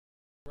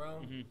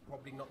round.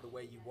 Probably not the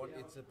way you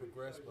wanted to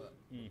progress, but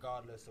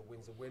regardless, a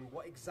win's a win.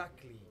 What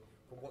exactly,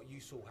 from what you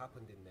saw,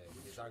 happened in there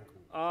with his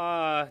ankle?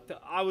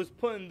 I was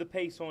putting the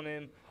pace on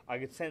him. I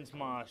could sense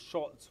my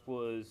shots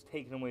was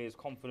taking away his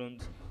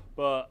confidence,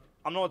 but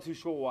I'm not too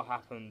sure what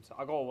happened.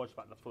 I gotta watch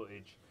back the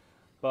footage,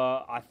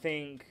 but I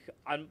think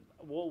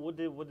what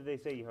did they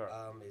say he hurt?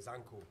 His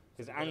ankle.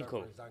 His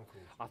ankle.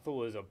 I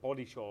thought it was a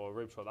body shot or a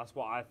rib shot. That's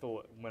what I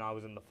thought when I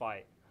was in the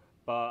fight.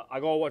 But I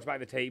gotta watch back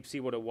the tape, see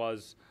what it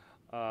was.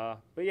 But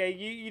yeah,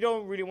 you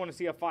don't really want to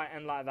see a fight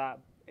end like that.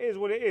 It is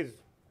what it is.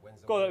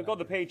 Got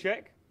the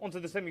paycheck, onto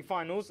the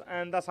semi-finals,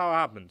 and that's how it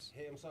happens.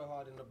 Hit him so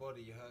hard in the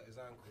body, you hurt his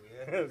ankle,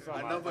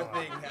 yeah? Another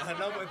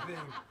thing.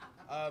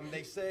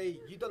 They say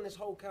you done this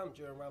whole camp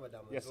during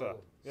Ramadan as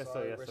well. Yes,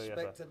 sir.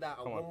 Respect to that.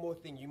 And one more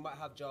thing, you might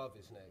have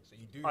Jarvis next. So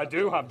you do. I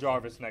do have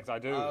Jarvis next. I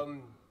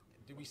do.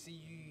 Do we see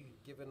you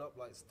giving up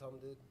like Tom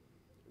did?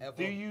 Ever?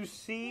 Do you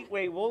see?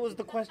 Wait, what was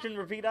the question?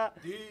 Repeat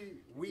that. Do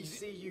we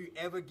see you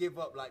ever give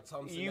up like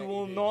Tom? You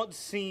will not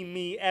see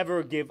me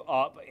ever give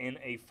up in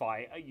a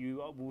fight.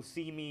 You will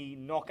see me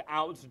knock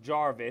out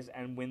Jarvis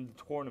and win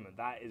the tournament.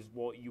 That is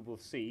what you will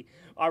see.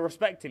 I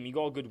respect him. He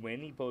got a good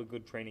win. He put a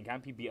good training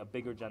camp. He beat a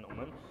bigger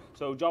gentleman.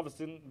 So Jarvis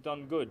didn't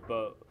done good,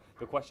 but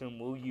the question,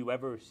 will you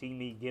ever see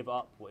me give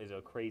up, is a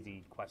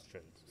crazy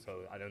question. So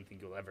I don't think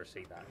you'll ever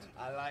see that.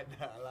 I like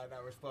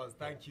that response.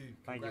 Thank you.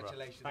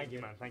 Congratulations. Thank you,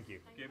 man. Thank you.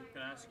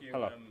 Can I ask you,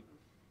 hello.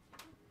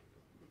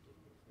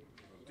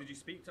 Did you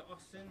speak to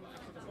Austin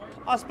after the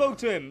fight? I spoke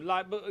to him,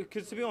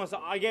 because to be honest,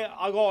 I got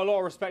a lot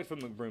of respect for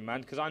Mcbroom, man,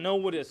 because I know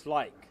what it's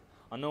like.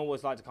 I know what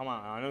it's like to come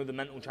out, and I know the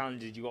mental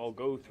challenges you got to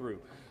go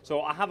through.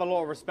 So I have a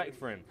lot of respect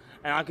for him,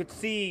 and I could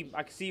see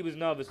he was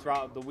nervous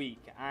throughout the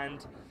week,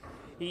 and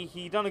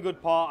he done a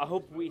good part. I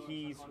hope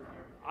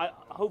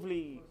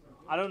hopefully,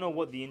 I don't know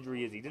what the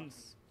injury is.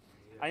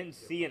 I didn't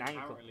see an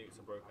ankle. Apparently it's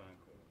a broken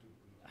ankle.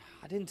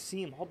 I didn't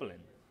see him hobbling.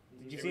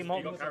 Did you see him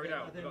hobbling? He got carried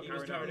out.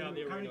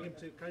 Carrying him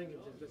to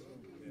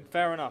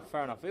Fair enough.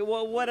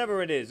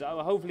 Whatever it is,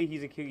 hopefully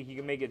he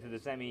can make it to the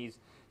semis,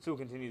 still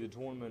continue the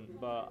tournament.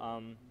 But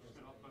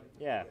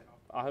yeah,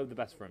 I hope the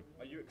best for him.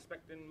 Are you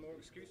expecting more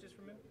excuses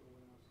from him?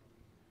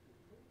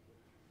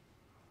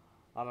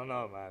 I don't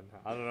know, man.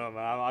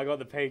 I got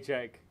the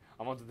paycheck.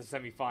 I'm on to the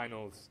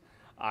semi-finals.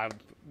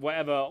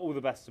 Whatever, all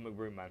the best to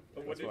Mcbroom, man.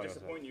 But would it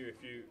disappoint you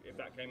if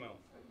that came out?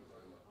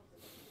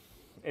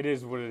 It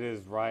is what it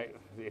is, right?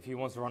 If he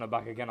wants to run it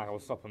back again, I will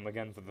stop him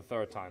again for the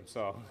third time.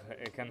 So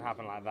it can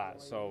happen like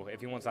that. So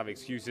if he wants to have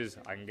excuses,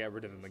 I can get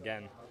rid of him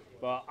again.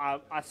 But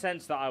I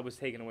sensed that I was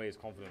taking away his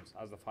confidence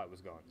as the fight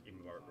was going.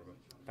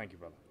 Thank you,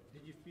 brother.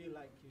 Did you feel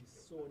like you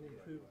saw an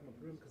improvement from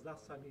Mcbroom? Because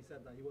last time he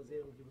said that he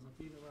wasn't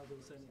feeling well, there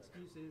were certain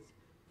excuses.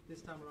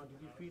 This time around,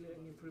 did you feel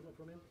any improvement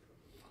from him?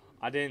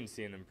 I didn't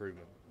see an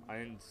improvement. I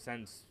didn't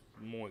sense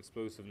more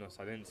explosiveness.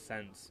 I didn't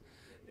sense...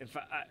 In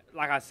fact,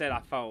 like I said,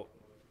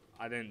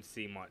 I didn't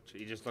see much.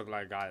 He just looked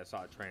like a guy that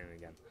started training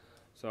again.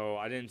 So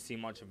I didn't see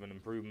much of an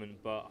improvement,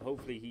 but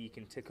hopefully he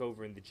can tick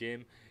over in the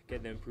gym,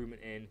 get the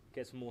improvement in,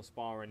 get some more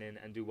sparring in,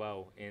 and do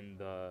well in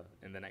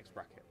the next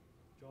bracket.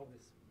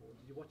 Jarvis,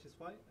 did you watch his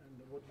fight, and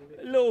what did you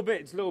make?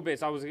 Little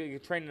bits. I was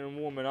training and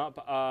warming up.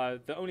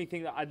 The only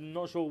thing that I'm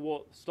not sure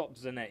what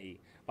stopped Zanetti,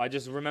 but I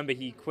just remember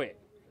he quit.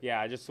 Yeah,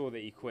 I just saw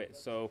that he quit.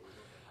 So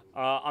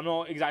I'm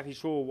not exactly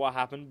sure what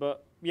happened,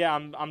 but yeah,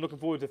 I'm looking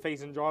forward to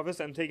facing Jarvis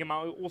and taking him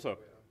out also.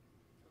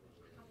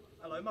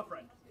 Hello, my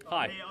friend.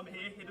 Hi. I'm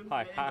here, hidden.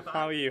 Hi.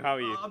 How are you?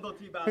 I'm not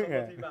too bad.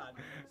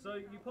 So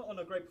you put on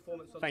a great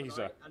performance on Thank you,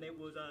 sir. And it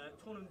was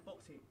tournament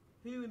boxing.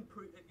 Who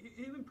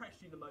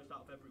impressed you the most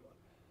out of everyone?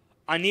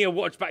 I need to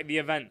watch back the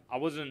event. I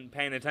wasn't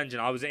paying attention.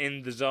 I was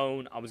in the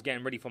zone. I was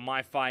getting ready for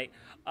my fight.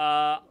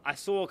 I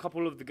saw a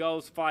couple of the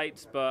girls'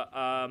 fights, but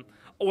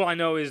all I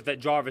know is that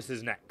Jarvis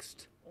is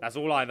next. That's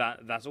all that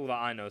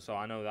I know. So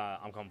I know that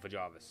I'm coming for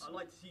Jarvis. I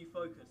like to see you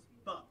focus.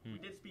 But we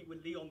did speak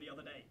with Leon the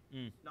other day.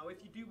 Now, if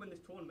you do win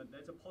this tournament,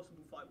 there's a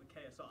possible fight with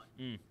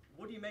KSI.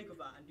 What do you make of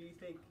that? And do you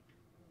think,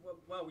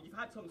 well, you've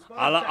had some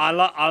sparring I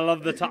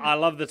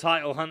love the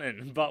title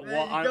hunting. But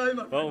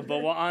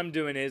what I'm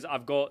doing is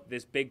I've got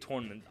this big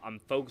tournament. I'm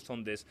focused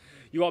on this.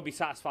 You gotta be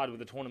satisfied with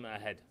the tournament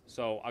ahead.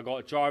 So I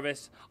got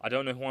Jarvis. I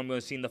don't know who I'm going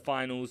to see in the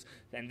finals.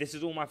 And this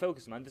is all my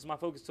focus, man. This is my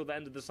focus till the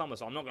end of the summer.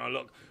 So I'm not going to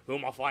look who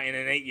am I fighting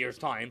in 8 years'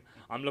 time.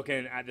 I'm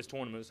looking at this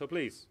tournament. So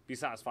please be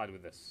satisfied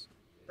with this.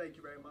 Thank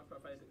you very much, my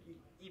friend.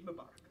 Eid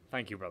Mubarak.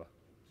 Thank you, brother.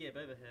 Gib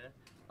over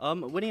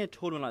here. Winning a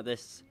tournament like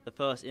this, the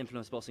first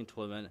influence boxing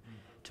tournament,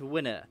 to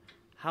win it,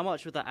 how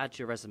much would that add to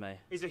your resume?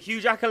 It's a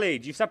huge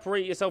accolade. You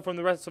separate yourself from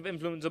the rest of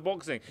influencer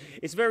boxing.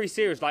 It's very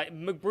serious. Like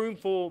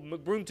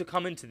Mcbroom to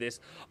come into this,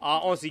 I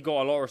honestly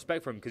got a lot of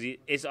respect for him because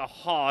it's a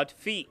hard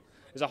feat.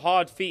 It's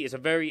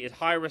It's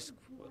high risk,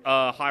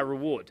 high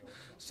reward.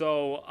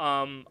 So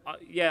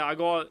yeah, I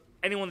got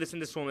anyone that's in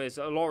this tournament. It's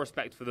a lot of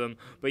respect for them.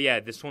 But yeah,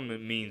 this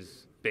tournament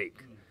means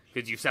big.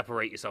 Because you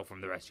separate yourself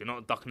from the rest. You're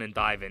not ducking and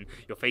diving.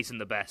 You're facing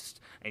the best,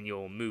 and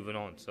you're moving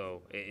on.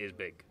 So it is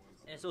big.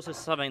 It's also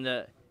something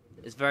that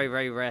it's very,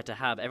 very rare to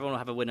have. Everyone will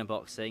have a win in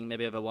boxing,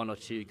 maybe over 1 or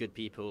 2 good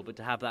people, but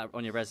to have that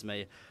on your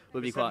resume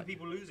would be quite... 7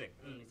 people losing.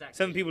 Exactly.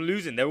 7 people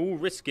losing. They're all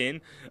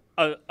risking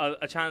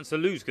a chance to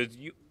lose because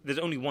there's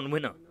only one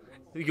winner.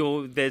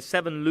 There's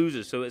 7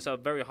 losers, so it's a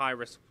very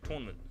high-risk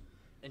tournament.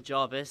 And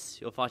Jarvis,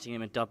 you're fighting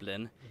him in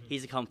Dublin.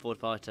 He's a come-forward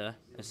fighter,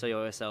 and so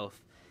you're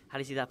yourself. How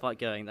do you see that fight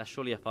going? That's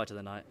surely a fight of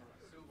the night.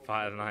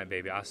 Fight of the night,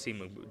 baby. I see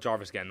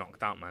Jarvis getting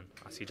knocked out, man.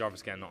 I see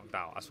Jarvis getting knocked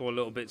out. I saw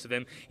little bits of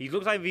him. He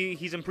looks like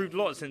he's improved a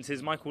lot since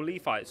his Michael Lee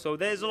fight. So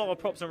there's a lot of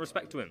props and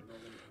respect to him.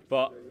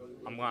 But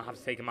I'm going to have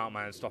to take him out,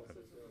 man, and stop him.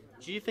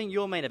 Do you think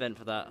your main event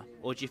for that,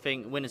 or do you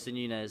think Winnerson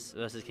Nunes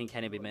versus King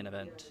Kenny will be main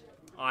event?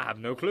 I have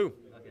no clue.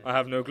 I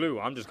have no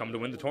clue. I'm just coming to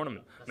win the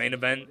tournament. Main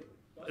event,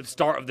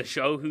 start of the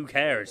show, who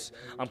cares?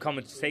 I'm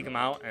coming to take him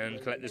out and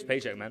collect this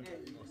paycheck, man.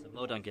 Awesome.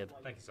 Well done, Gib.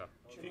 Thank you, sir.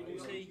 Do you think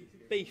we'll see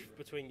beef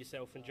between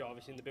yourself and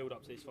Jarvis in the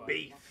build-up to this fight?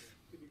 Beef.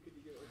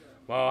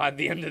 Well, at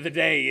the end of the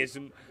day, it's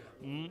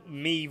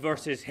me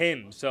versus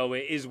him, so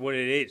it is what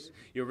it is.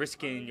 You're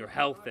risking your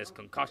health. There's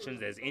concussions.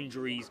 There's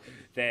injuries.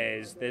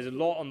 There's a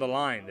lot on the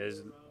line.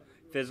 There's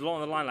a lot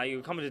on the line. Like,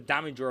 you're coming to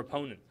damage your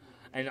opponent,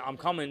 and I'm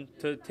coming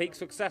to take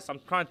success. I'm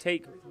trying to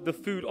take the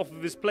food off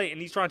of his plate,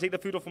 and he's trying to take the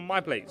food off of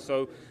my plate.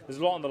 So there's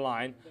a lot on the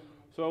line.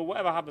 So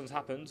whatever happens,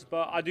 happens.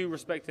 But I do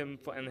respect him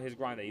and his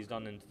grind that he's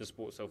done into the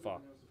sport so far.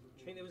 Do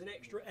you think there was an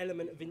extra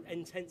element of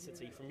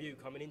intensity from you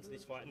coming into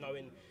this fight,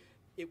 knowing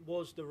it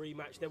was the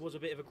rematch? There was a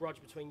bit of a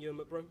grudge between you and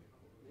Mcbroom?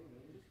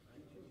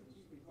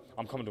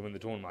 I'm coming to win the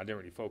tournament. I didn't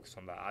really focus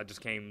on that. I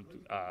just came.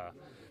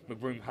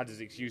 Mcbroom had his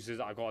excuses.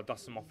 I got to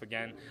dust him off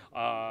again.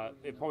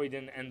 It probably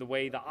didn't end the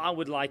way that I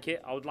would like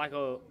it. I would like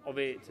of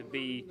it to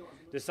be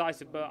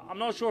decisive, but I'm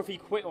not sure if he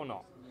quit or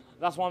not.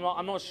 That's why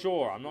I'm not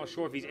sure. I'm not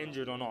sure if he's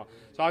injured or not.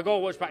 So I got to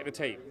watch back the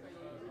tape.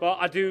 But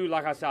I do,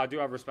 like I said, I do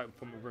have respect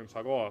for Mcbroom. So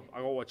I got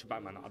to watch it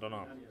back, man. I don't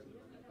know.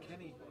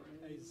 Kenny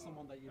is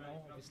someone that you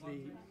know,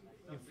 obviously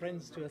you're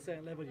friends to a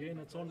certain level. You're in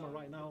a tournament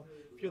right now.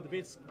 A few of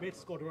the bait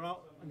squad were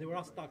out and they were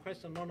asked that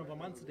question. None of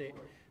them answered it.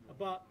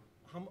 But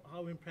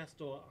how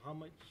impressed or how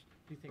much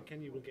do you think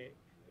Kenny will get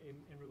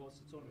in regards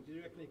to the tournament? Do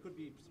you reckon it could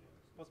be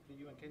possibly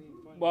you and Kenny in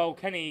the final? Well,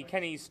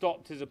 Kenny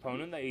stopped his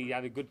opponent. He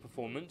had a good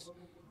performance.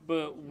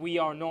 But we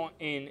are not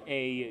in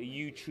a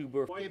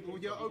YouTuber. Yeah, but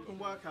with your open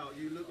workout,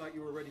 you looked like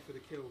you were ready for the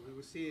kill. We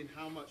were seeing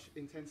how much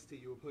intensity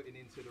you were putting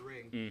into the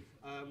ring.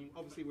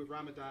 Obviously, with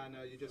Ramadan,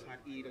 you just had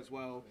Eid as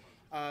well.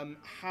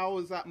 How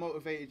has that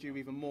motivated you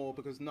even more?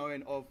 Because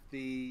knowing of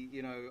the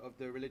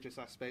religious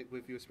aspect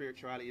with your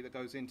spirituality that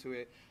goes into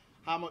it,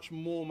 how much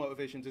more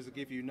motivation does it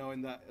give you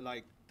knowing that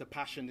like the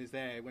passion is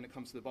there when it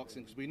comes to the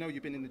boxing? Because we know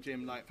you've been in the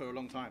gym like for a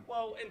long time.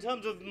 Well, in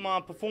terms of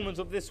my performance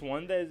of this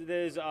one,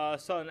 there's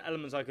certain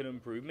elements I could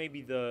improve.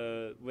 Maybe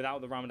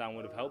without the Ramadan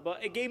would have helped,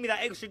 but it gave me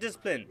that extra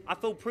discipline. I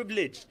felt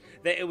privileged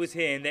that it was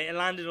here and that it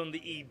landed on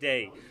the Eid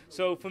day.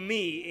 So for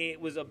me, it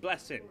was a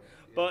blessing.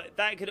 But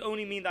that could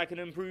only mean that I could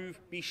improve,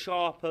 be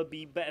sharper,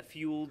 be better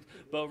fueled.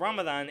 But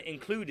Ramadan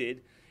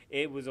included,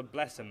 it was a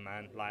blessing,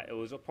 man. Like, it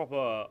was a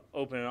proper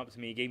opening up to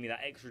me. It gave me that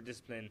extra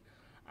discipline.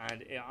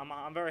 And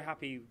I'm very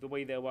happy the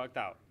way they worked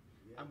out.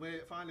 And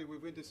we're finally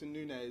with Winderson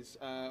Nunes.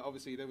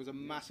 Obviously, there was a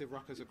massive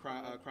ruckus of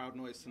crowd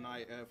noise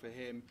tonight for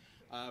him.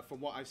 From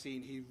what I've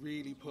seen, he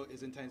really put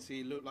his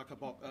intensity. Looked like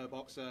a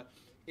boxer.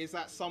 Is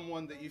that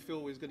someone that you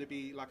feel is going to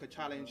be like a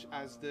challenge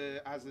as the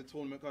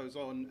tournament goes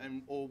on,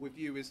 and or with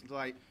you is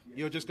like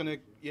you're just going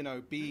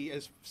to be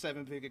as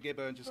 7-figure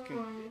Gibber and just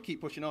keep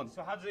pushing on?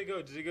 So how does it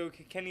go? Does it go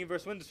Kenny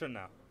versus Winderson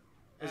now?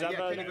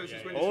 Kenny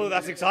versus Winderson. Oh,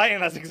 that's exciting!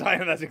 That's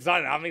exciting! That's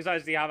exciting! I'm excited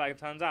to see how that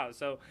turns out.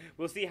 So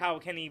we'll see how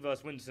Kenny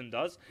versus Winderson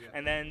does,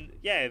 and then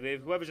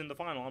if whoever's in the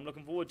final, I'm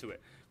looking forward to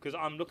it because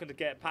I'm looking to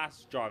get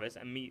past Jarvis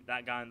and meet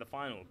that guy in the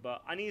final.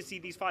 But I need to see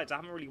these fights. I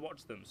haven't really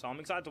watched them, so I'm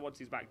excited to watch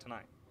these back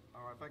tonight.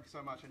 All right, thank you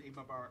so much, and Eid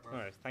Mubarak, bro.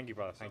 All right, thank you,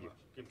 brother. Thank you.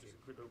 Just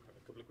a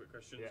couple of quick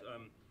questions. Yeah.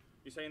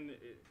 You're saying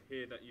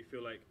here that you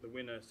feel like the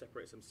winner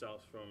separates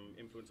themselves from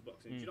influencer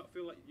boxing. Do you not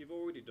feel like you've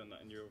already done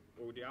that and you're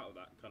already out of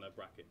that kind of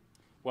bracket?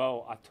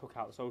 Well, I took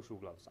out social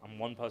gloves. I'm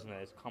one person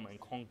that has come and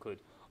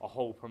conquered a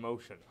whole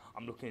promotion.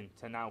 I'm looking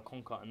to now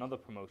conquer another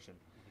promotion.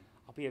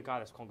 I'll be a guy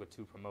that's conquered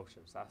 2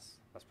 promotions. That's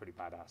pretty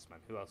badass, man.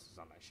 Who else has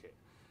done that shit?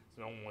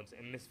 So no one wants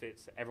in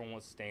Misfits. Everyone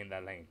wants to stay in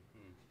their lane.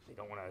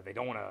 They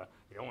don't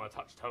want to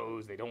touch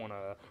toes. They don't want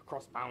to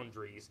cross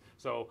boundaries.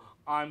 So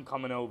I'm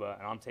coming over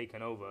and I'm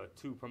taking over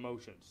 2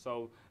 promotions.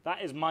 So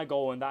that is my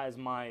goal and that is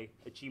my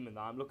achievement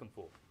that I'm looking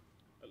for.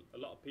 A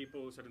lot of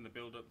people said in the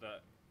build-up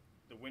that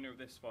the winner of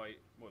this fight,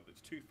 well,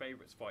 there's 2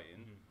 favourites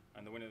fighting,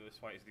 and the winner of this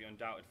fight is the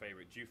undoubted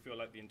favourite. Do you feel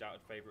like the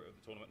undoubted favourite of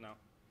the tournament now?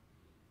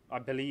 I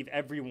believe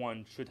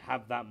everyone should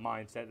have that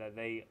mindset that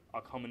they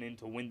are coming in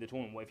to win the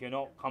tournament. Well, if you're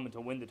not coming to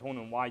win the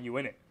tournament, why are you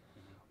in it?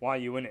 Why are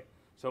you in it?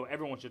 So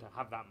everyone should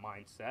have that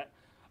mindset.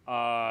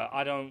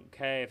 I don't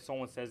care if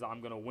someone says that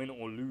I'm going to win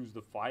or lose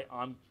the fight.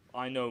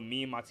 I know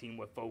me and my team,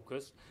 we're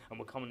focused, and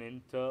we're coming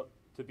in to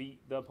beat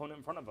the opponent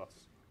in front of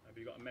us. Have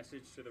you got a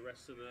message to the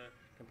rest of the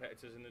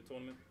competitors in the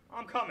tournament?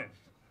 I'm coming.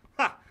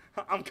 Ha!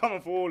 I'm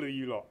coming for all of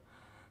you lot.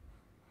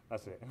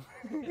 That's it.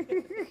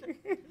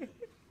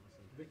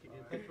 Wicked.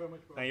 Thank you very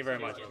much, bro. Thank you very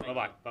much. Bye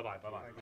bye. Bye bye. Bye bye.